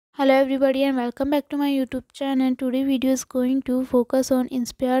Hello everybody and welcome back to my YouTube channel. Today video is going to focus on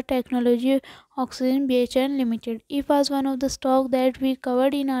Inspira Technology Oxygen BHN Limited. It was one of the stock that we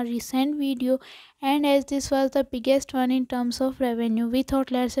covered in our recent video, and as this was the biggest one in terms of revenue, we thought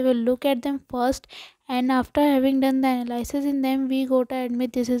let's have a look at them first, and after having done the analysis in them, we got to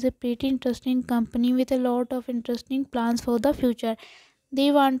admit this is a pretty interesting company with a lot of interesting plans for the future.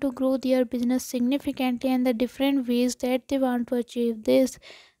 They want to grow their business significantly and the different ways that they want to achieve this.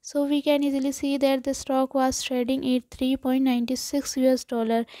 So we can easily see that the stock was trading at 3.96 US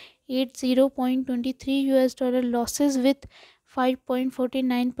dollar, at 0.23 US dollar losses with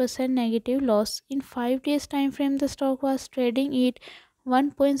 5.49% negative loss. In 5 days time frame, the stock was trading at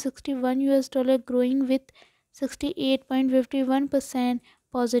 1.61 US dollar, growing with 68.51%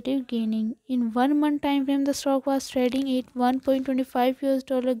 positive gaining. In 1 month time frame, the stock was trading at 1.25 US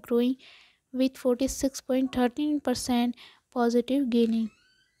dollar, growing with 46.13% positive gaining.